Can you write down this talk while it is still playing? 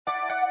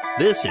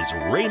This is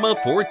Rhema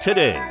for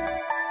today.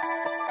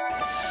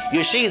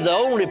 You see, the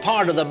only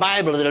part of the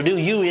Bible that'll do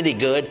you any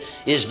good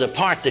is the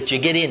part that you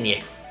get in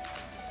you.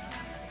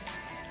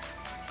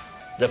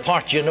 The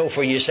part you know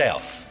for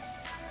yourself.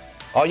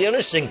 Are you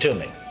listening to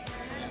me?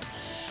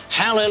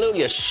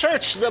 Hallelujah.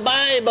 Search the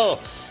Bible.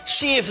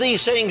 See if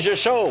these things are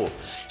so.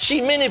 See,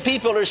 many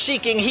people are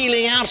seeking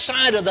healing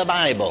outside of the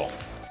Bible.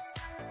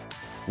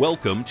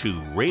 Welcome to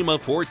Rhema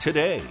for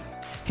today.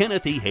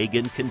 Kenneth E.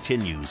 Hagin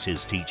continues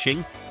his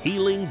teaching,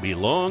 Healing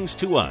Belongs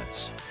to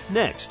Us,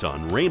 next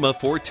on Rhema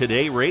for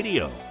Today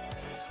Radio.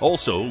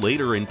 Also,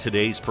 later in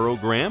today's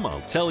program,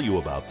 I'll tell you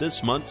about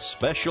this month's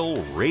special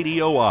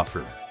radio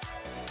offer.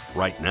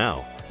 Right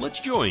now,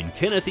 let's join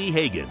Kenneth E.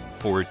 Hagin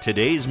for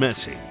today's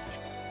message.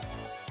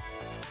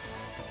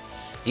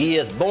 He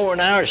hath borne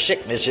our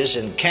sicknesses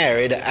and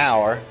carried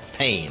our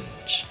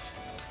pains.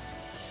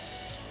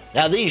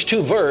 Now these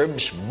two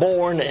verbs,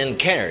 borne and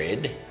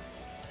carried,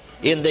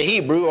 in the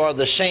Hebrew are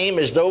the same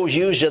as those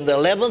used in the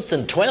 11th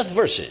and 12th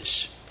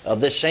verses of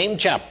this same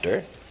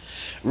chapter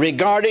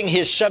regarding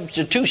his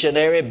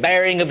substitutionary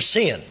bearing of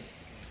sin.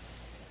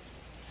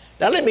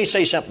 Now let me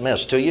say something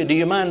else to you. Do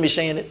you mind me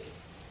saying it?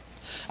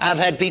 I've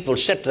had people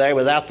sit there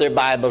without their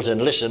Bibles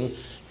and listen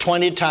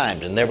 20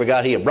 times and never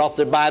got healed. Brought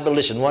their Bible,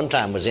 listened one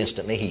time, was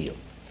instantly healed.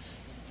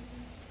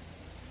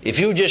 If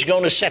you're just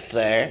going to sit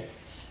there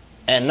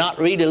and not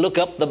really look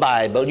up the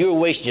Bible, you're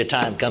wasting your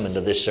time coming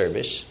to this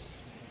service.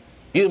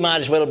 You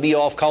might as well be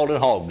off calling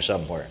hogs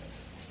somewhere.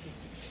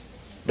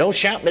 Don't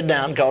shout me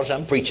down because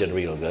I'm preaching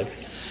real good.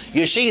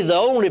 You see, the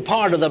only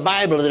part of the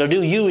Bible that'll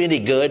do you any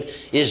good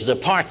is the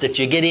part that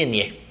you get in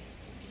you.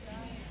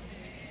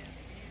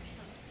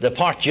 The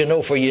part you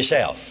know for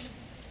yourself.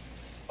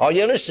 Are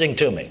you listening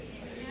to me?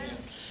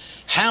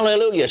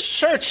 Hallelujah.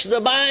 Search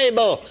the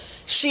Bible.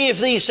 See if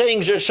these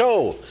things are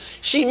so.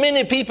 See,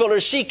 many people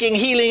are seeking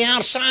healing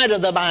outside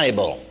of the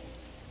Bible.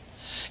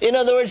 In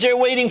other words, they're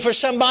waiting for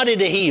somebody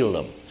to heal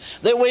them.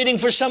 They're waiting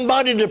for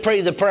somebody to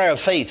pray the prayer of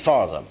faith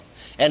for them.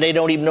 And they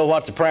don't even know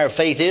what the prayer of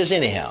faith is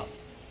anyhow.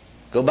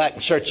 Go back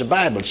and search the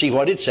Bible and see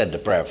what it said the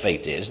prayer of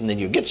faith is, and then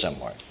you'll get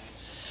somewhere.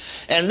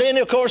 And then,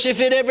 of course,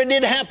 if it ever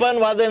did happen,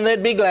 well, then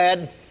they'd be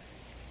glad.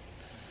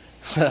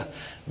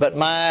 But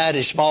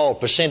mighty small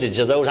percentage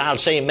of those, I'll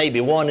say maybe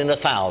 1 in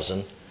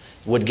 1,000,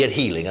 would get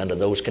healing under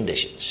those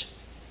conditions.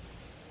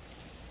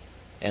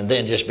 And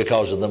then just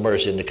because of the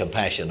mercy and the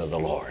compassion of the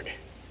Lord.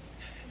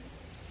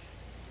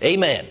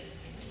 Amen.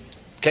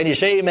 Can you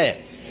say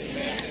amen?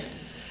 Amen.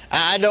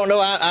 I don't know,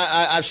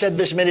 I've said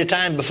this many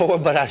times before,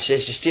 but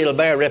it's still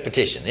bear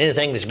repetition.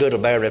 Anything that's good will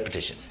bear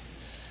repetition.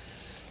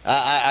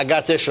 I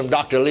got this from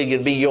Dr.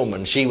 Ligon B.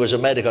 Yeoman. She was a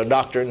medical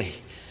doctor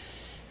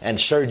and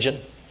surgeon,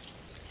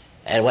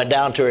 and went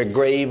down to her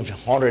grave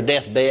on her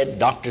deathbed.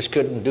 Doctors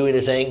couldn't do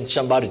anything.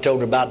 Somebody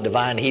told her about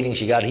divine healing.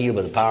 She got healed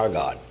by the power of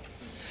God.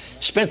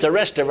 Spent the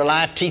rest of her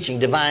life teaching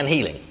divine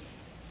healing.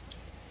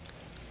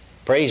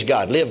 Praise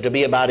God. Lived to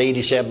be about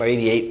 87 or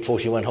 88 before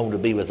she went home to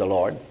be with the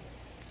Lord.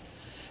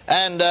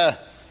 And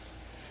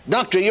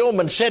Dr.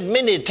 Yeoman said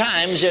many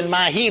times in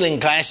my healing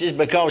classes,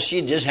 because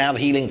she'd just have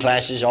healing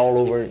classes all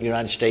over the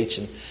United States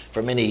and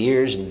for many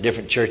years in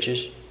different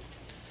churches.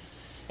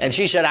 And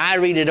she said, I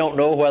really don't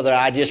know whether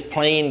I just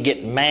plain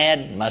get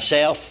mad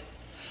myself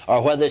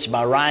or whether it's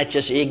my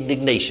righteous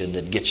indignation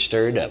that gets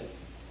stirred up.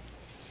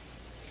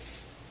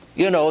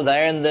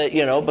 There in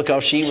the,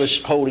 because she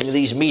was holding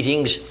these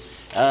meetings,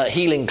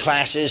 healing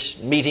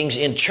classes, meetings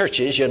in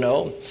churches,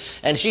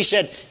 And she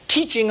said,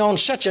 teaching on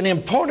such an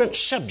important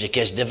subject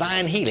as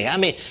divine healing.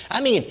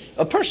 I mean,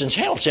 a person's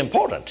health's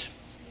important.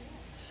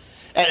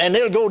 And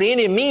they'll go to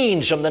any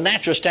means from the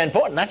natural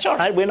standpoint, and that's all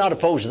right. We're not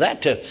opposed to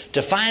that.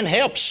 To find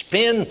help,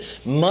 spend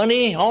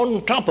money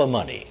on top of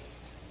money.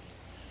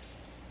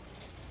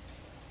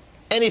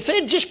 And if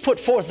they'd just put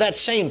forth that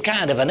same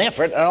kind of an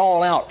effort, an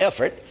all-out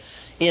effort,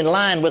 in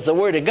line with the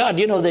Word of God,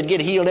 they'd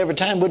get healed every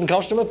time. Wouldn't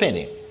cost them a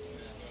penny.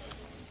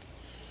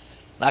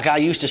 Like I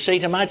used to say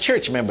to my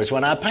church members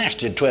when I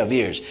pastored 12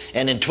 years.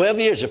 And in 12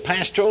 years of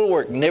pastoral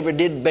work, never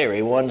did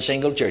bury one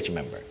single church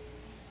member.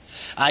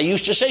 I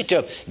used to say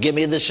to them, give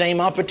me the same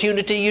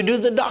opportunity you do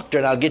the doctor,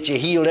 and I'll get you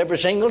healed every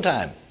single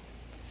time.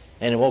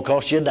 And it won't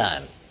cost you a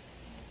dime.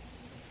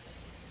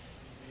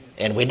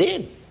 And we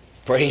did.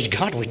 Praise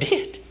God, we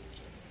did.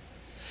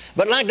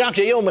 But like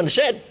Dr. Yeoman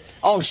said,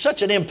 on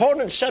such an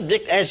important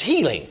subject as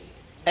healing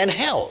and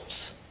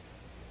health.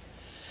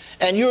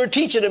 And you were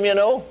teaching them,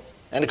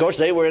 and of course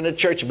they were in a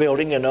church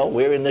building,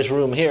 we're in this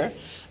room here.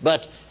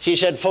 But she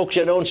said, folks,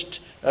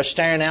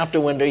 staring out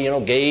the window,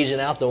 gazing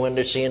out the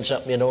window, seeing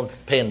something,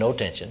 paying no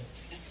attention.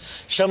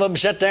 Some of them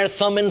sat there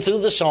thumbing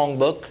through the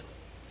songbook.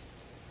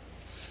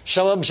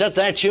 Some of them sat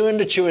there chewing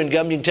the chewing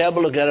gum. You can tell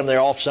by looking at them, they're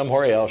off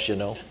somewhere else,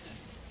 Well,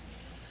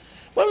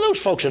 those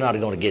folks are not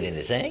going to get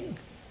anything.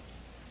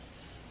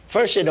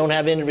 First, they don't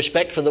have any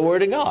respect for the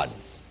Word of God,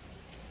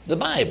 the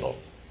Bible.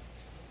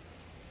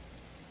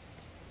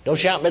 Don't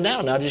shout me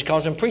down now just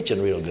because I'm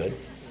preaching real good.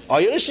 Are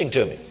you listening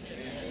to me?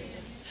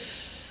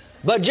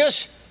 But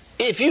just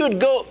if you'd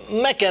go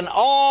make an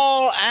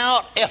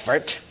all-out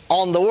effort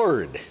on the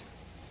Word,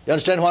 You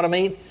understand what I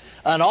mean?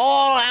 An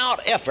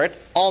all-out effort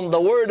on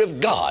the Word of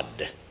God.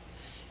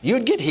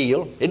 You'd get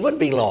healed. It wouldn't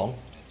be long.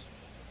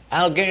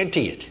 I'll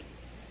guarantee it.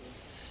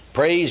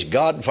 Praise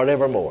God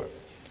forevermore.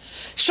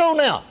 So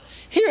now,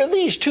 here are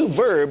these two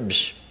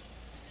verbs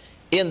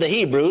in the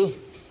Hebrew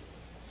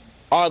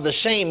are the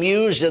same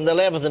used in the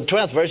 11th and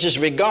 12th verses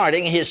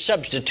regarding his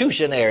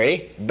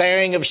substitutionary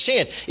bearing of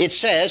sin. It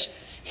says,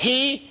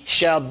 he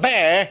shall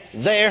bear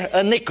their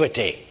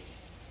iniquity.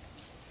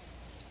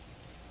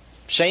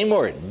 Same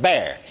word,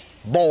 bear.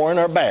 Born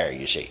or bear,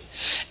 you see.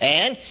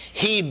 And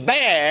he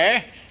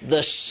bare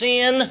the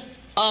sin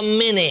of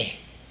many.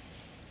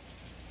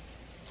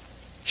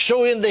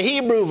 So in the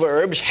Hebrew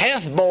verbs,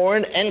 hath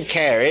borne and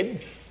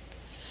carried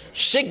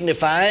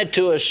signify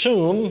to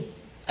assume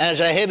as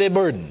a heavy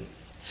burden.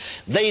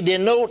 They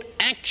denote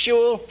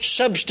actual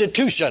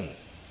substitution,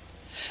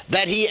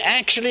 that he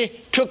actually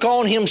took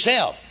on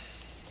himself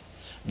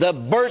the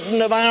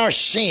burden of our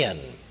sin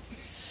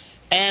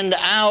and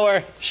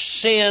our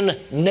sin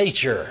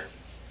nature.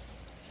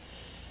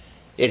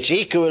 It's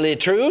equally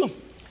true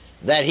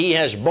that he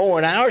has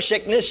borne our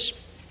sickness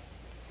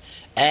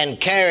and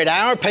carried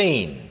our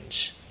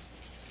pains.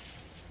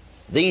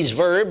 These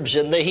verbs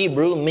in the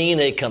Hebrew mean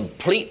a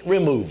complete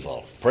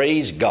removal.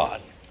 Praise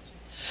God.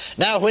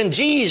 Now, when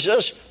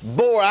Jesus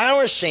bore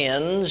our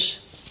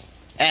sins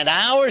and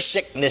our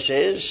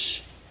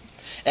sicknesses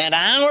and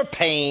our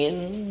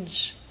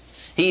pains,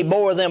 he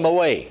bore them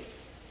away.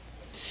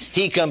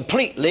 He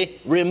completely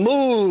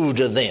removed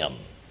them.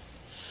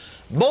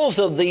 Both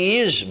of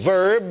these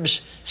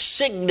verbs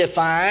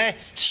signify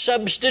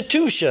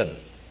substitution.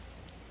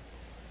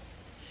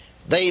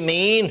 They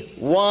mean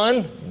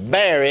one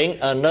bearing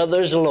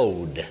another's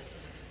load.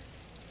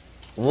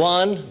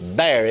 One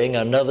bearing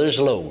another's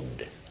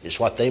load is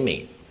what they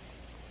mean.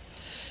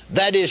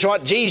 That is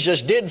what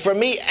Jesus did for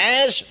me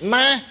as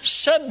my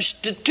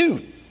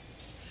substitute.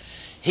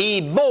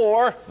 He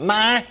bore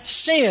my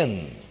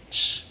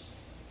sins.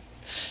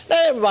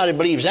 Now, everybody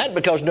believes that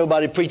because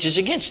nobody preaches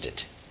against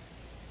it.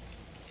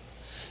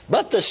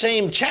 But the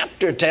same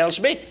chapter tells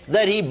me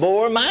that he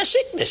bore my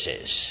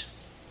sicknesses.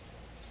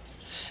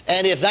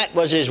 And if that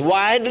was as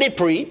widely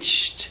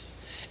preached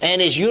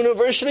and as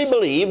universally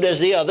believed as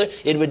the other,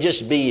 it would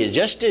just be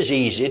just as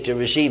easy to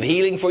receive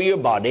healing for your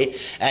body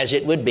as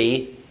it would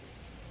be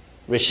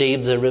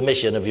receive the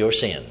remission of your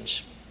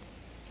sins.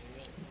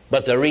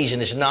 But the reason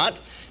is not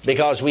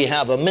because we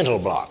have a mental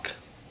block.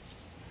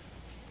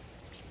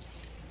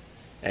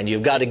 And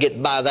you've got to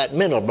get by that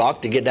mental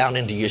block to get down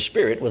into your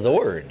spirit with the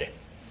Word.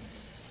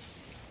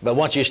 But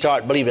once you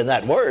start believing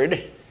that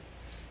Word,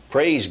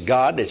 praise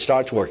God, it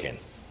starts working.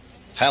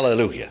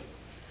 Hallelujah.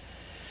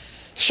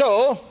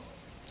 So,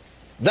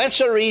 that's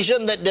the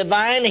reason that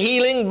divine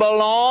healing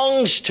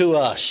belongs to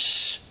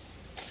us.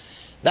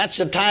 That's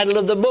the title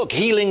of the book,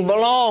 Healing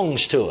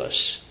Belongs to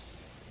Us.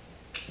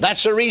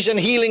 That's the reason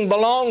healing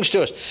belongs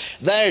to us.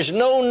 There's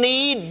no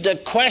need to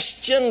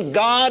question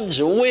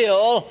God's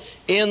will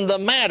in the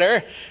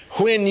matter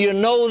when you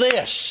know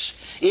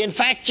this. In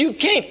fact, you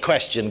can't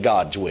question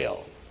God's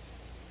will.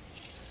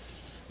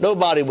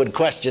 Nobody would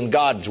question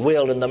God's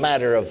will in the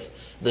matter of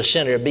the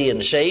sinner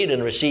being saved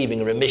and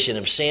receiving remission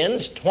of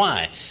sins.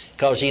 Why?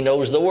 Because he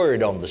knows the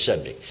Word on the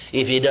subject.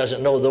 If he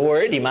doesn't know the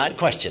Word, he might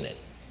question it.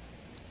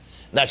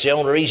 That's the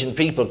only reason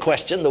people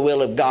question the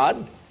will of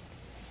God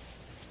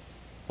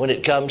when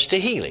it comes to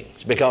healing.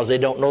 It's because they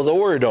don't know the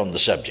Word on the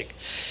subject.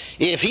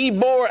 If he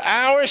bore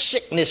our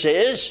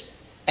sicknesses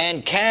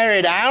and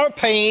carried our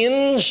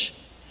pains,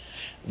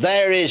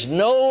 there is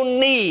no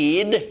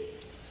need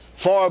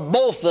for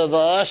both of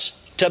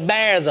us to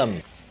bear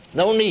them.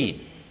 No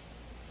need.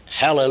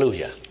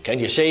 Hallelujah. Can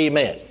you say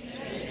amen?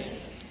 Amen.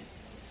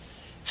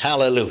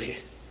 Hallelujah.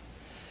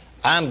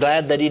 I'm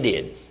glad that he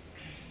did.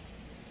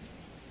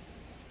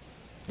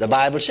 The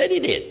Bible said he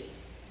did.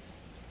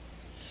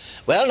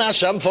 Well, now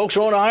some folks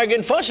want to argue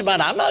and fuss about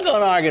it. I'm not going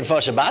to argue and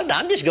fuss about it.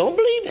 I'm just going to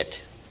believe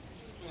it.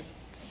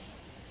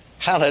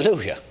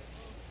 Hallelujah.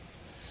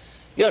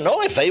 You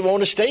know, if they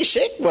want to stay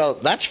sick, well,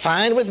 that's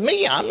fine with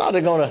me. I'm not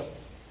going to,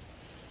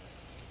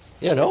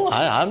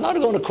 I'm not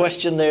going to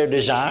question their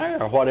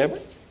desire or whatever.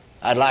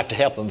 I'd like to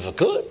help them if I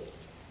could.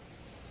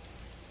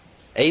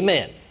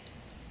 Amen.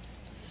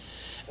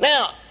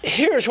 Now,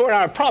 here's where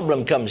our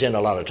problem comes in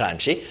a lot of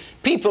times. See,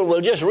 people will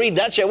just read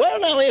that and say, well,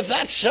 now, if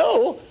that's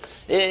so,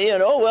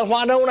 well,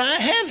 why don't I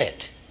have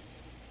it?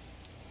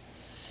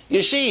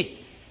 You see,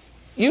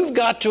 you've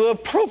got to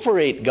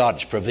appropriate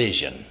God's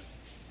provision.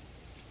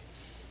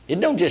 It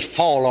don't just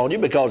fall on you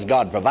because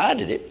God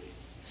provided it.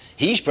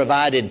 He's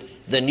provided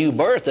the new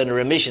birth and the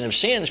remission of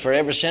sins for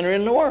every sinner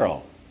in the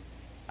world.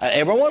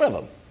 Every one of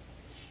them.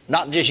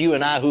 Not just you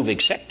and I who've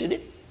accepted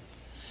it.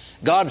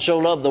 God so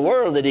loved the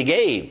world that he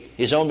gave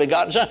his only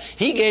begotten Son.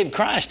 He gave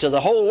Christ to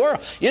the whole world.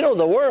 You know,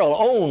 the world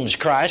owns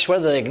Christ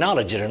whether they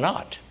acknowledge it or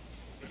not.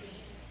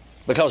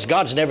 Because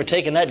God's never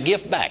taken that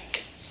gift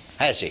back.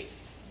 Has he?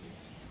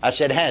 I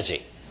said, has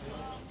he?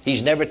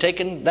 He's never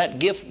taken that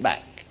gift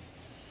back.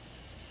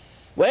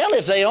 Well,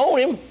 if they own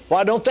him,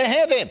 why don't they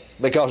have him?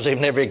 Because they've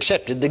never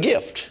accepted the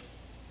gift.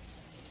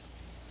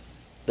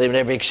 They've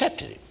never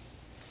accepted Him.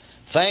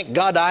 Thank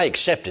God I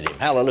accepted Him.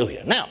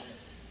 Hallelujah. Now,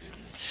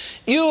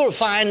 you'll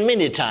find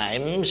many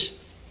times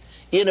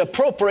in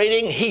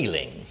appropriating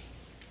healing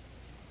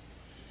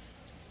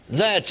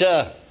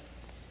that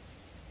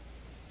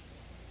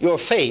your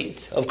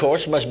faith, of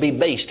course, must be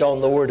based on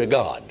the Word of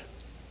God.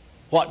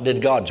 What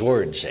did God's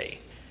Word say?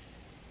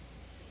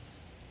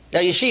 Now,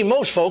 you see,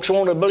 most folks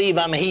want to believe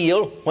I'm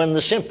healed when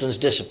the symptoms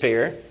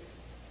disappear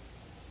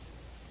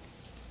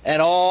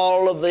and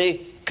all of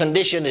the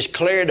condition is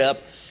cleared up.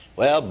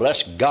 Well,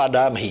 bless God,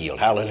 I'm healed.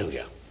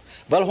 Hallelujah.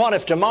 But what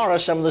if tomorrow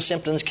some of the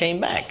symptoms came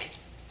back?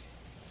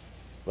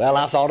 Well,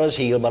 I thought I was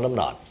healed, but I'm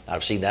not.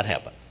 I've seen that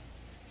happen.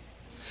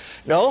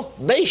 No,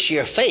 base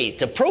your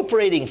faith.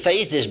 Appropriating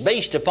faith is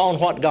based upon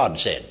what God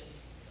said.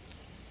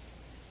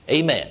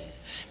 Amen.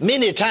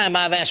 Many a time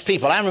I've asked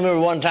people, I remember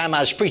one time I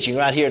was preaching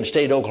right here in the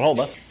state of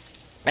Oklahoma,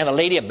 and a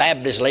lady, a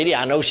Baptist lady,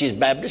 I know she's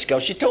Baptist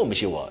because she told me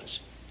she was.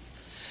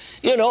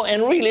 You know,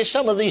 and really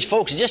some of these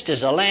folks, just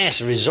as a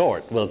last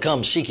resort, will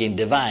come seeking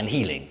divine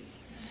healing.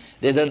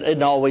 It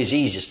isn't always the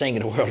easiest thing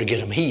in the world to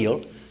get them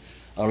healed,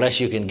 unless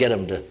you can get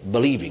them to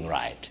believing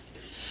right.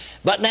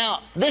 But now,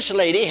 this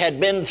lady had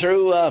been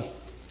through,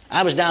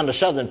 I was down in the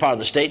southern part of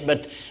the state,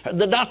 but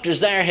the doctors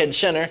there had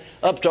sent her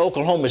up to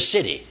Oklahoma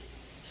City.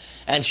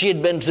 And she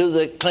had been through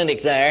the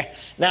clinic there.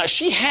 Now,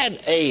 she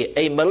had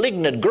a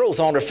malignant growth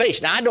on her face.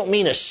 Now, I don't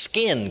mean a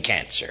skin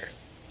cancer.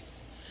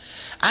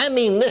 I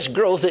mean this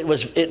growth, it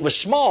was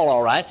small,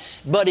 all right,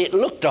 but it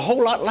looked a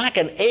whole lot like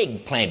an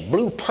eggplant,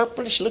 blue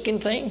purplish looking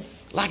thing,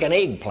 like an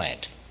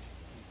eggplant.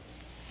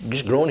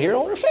 Just growing here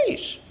on her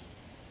face.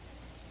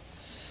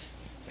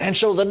 And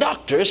so the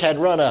doctors had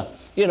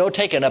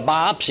taken a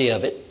biopsy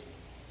of it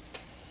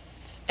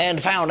and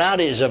found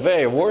out it is the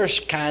very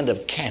worst kind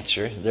of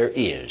cancer there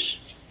is.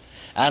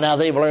 And now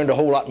they've learned a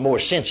whole lot more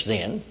since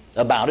then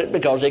about it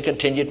because they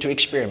continued to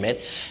experiment.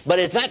 But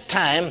at that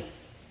time,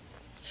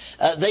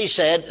 they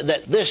said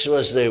that this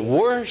was the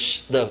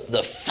worst,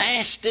 the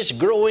fastest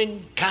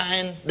growing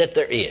kind that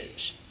there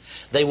is.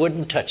 They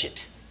wouldn't touch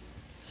it.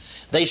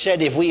 They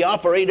said if we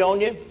operate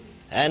on you,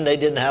 and they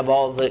didn't have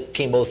all the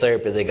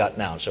chemotherapy they got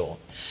now and so on.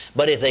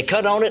 But if they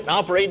cut on it and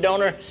operated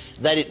on her,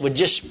 that it would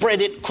just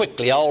spread it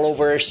quickly all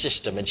over her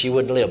system and she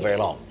wouldn't live very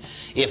long.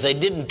 If they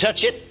didn't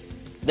touch it,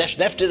 just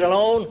left it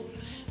alone,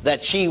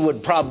 that she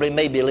would probably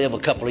maybe live a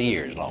couple of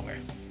years longer.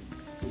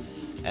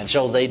 And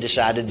so they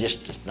decided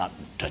just to not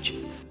touch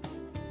it.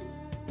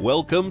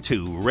 Welcome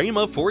to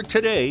Rhema for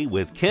Today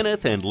with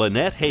Kenneth and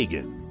Lynette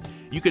Hagin.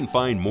 You can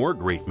find more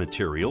great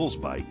materials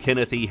by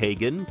Kenneth E.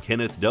 Hagin,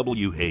 Kenneth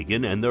W.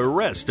 Hagin, and the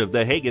rest of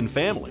the Hagin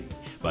family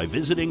by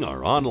visiting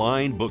our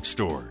online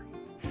bookstore.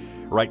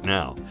 Right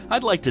now,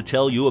 I'd like to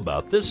tell you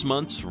about this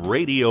month's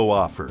radio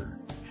offer.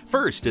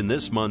 First in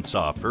this month's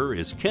offer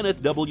is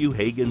Kenneth W.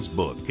 Hagin's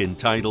book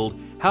entitled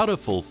How to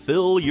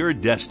Fulfill Your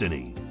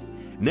Destiny.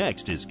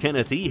 Next is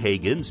Kenneth E.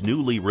 Hagin's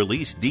newly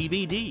released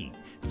DVD,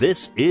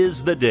 This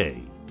Is the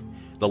Day.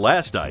 The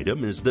last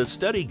item is the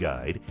study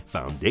guide,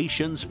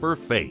 Foundations for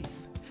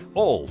Faith,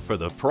 all for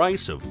the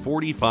price of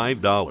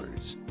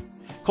 $45.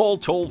 Call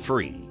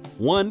toll-free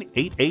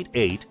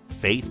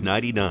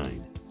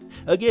 1-888-FAITH-99.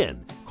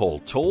 Again, call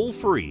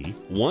toll-free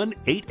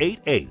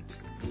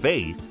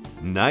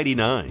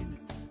 1-888-FAITH-99.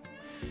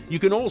 You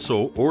can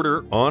also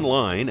order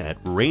online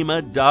at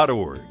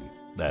rhema.org.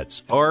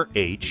 That's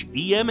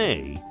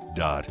RHEMA.org.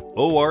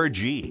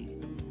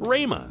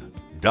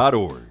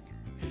 rhema.org.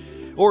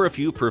 Or if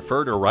you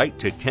prefer to write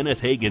to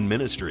Kenneth Hagin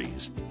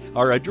Ministries,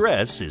 our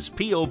address is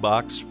P.O.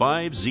 Box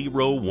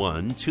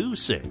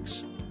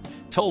 50126,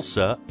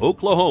 Tulsa,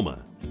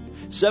 Oklahoma,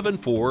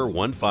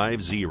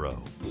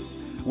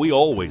 74150. We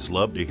always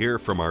love to hear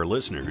from our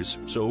listeners,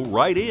 so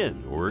write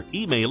in or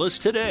email us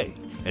today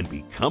and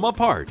become a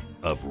part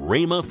of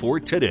Rhema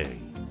for Today.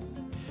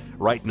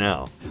 Right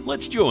now,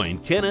 let's join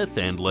Kenneth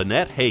and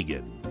Lynette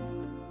Hagin.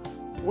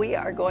 We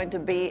are going to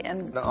be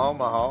in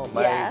Omaha,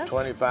 May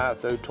 25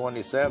 through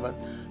 27,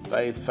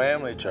 Faith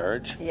Family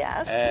Church.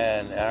 Yes.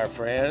 And our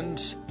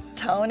friends,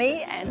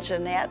 Tony and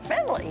Jeanette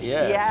Finley.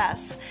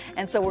 Yes.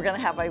 And so we're going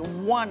to have a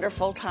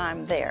wonderful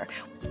time there.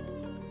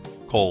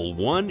 Call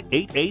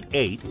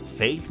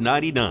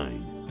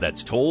 1-888-FAITH-99.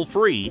 That's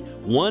toll-free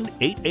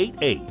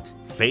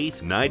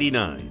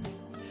 1-888-FAITH-99.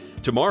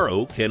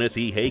 Tomorrow, Kenneth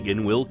E.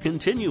 Hagin will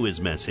continue his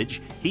message,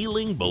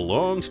 Healing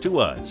Belongs to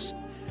Us.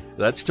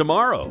 That's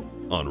tomorrow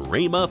on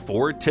Rhema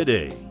for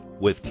Today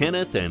with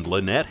Kenneth and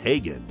Lynette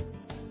Hagin.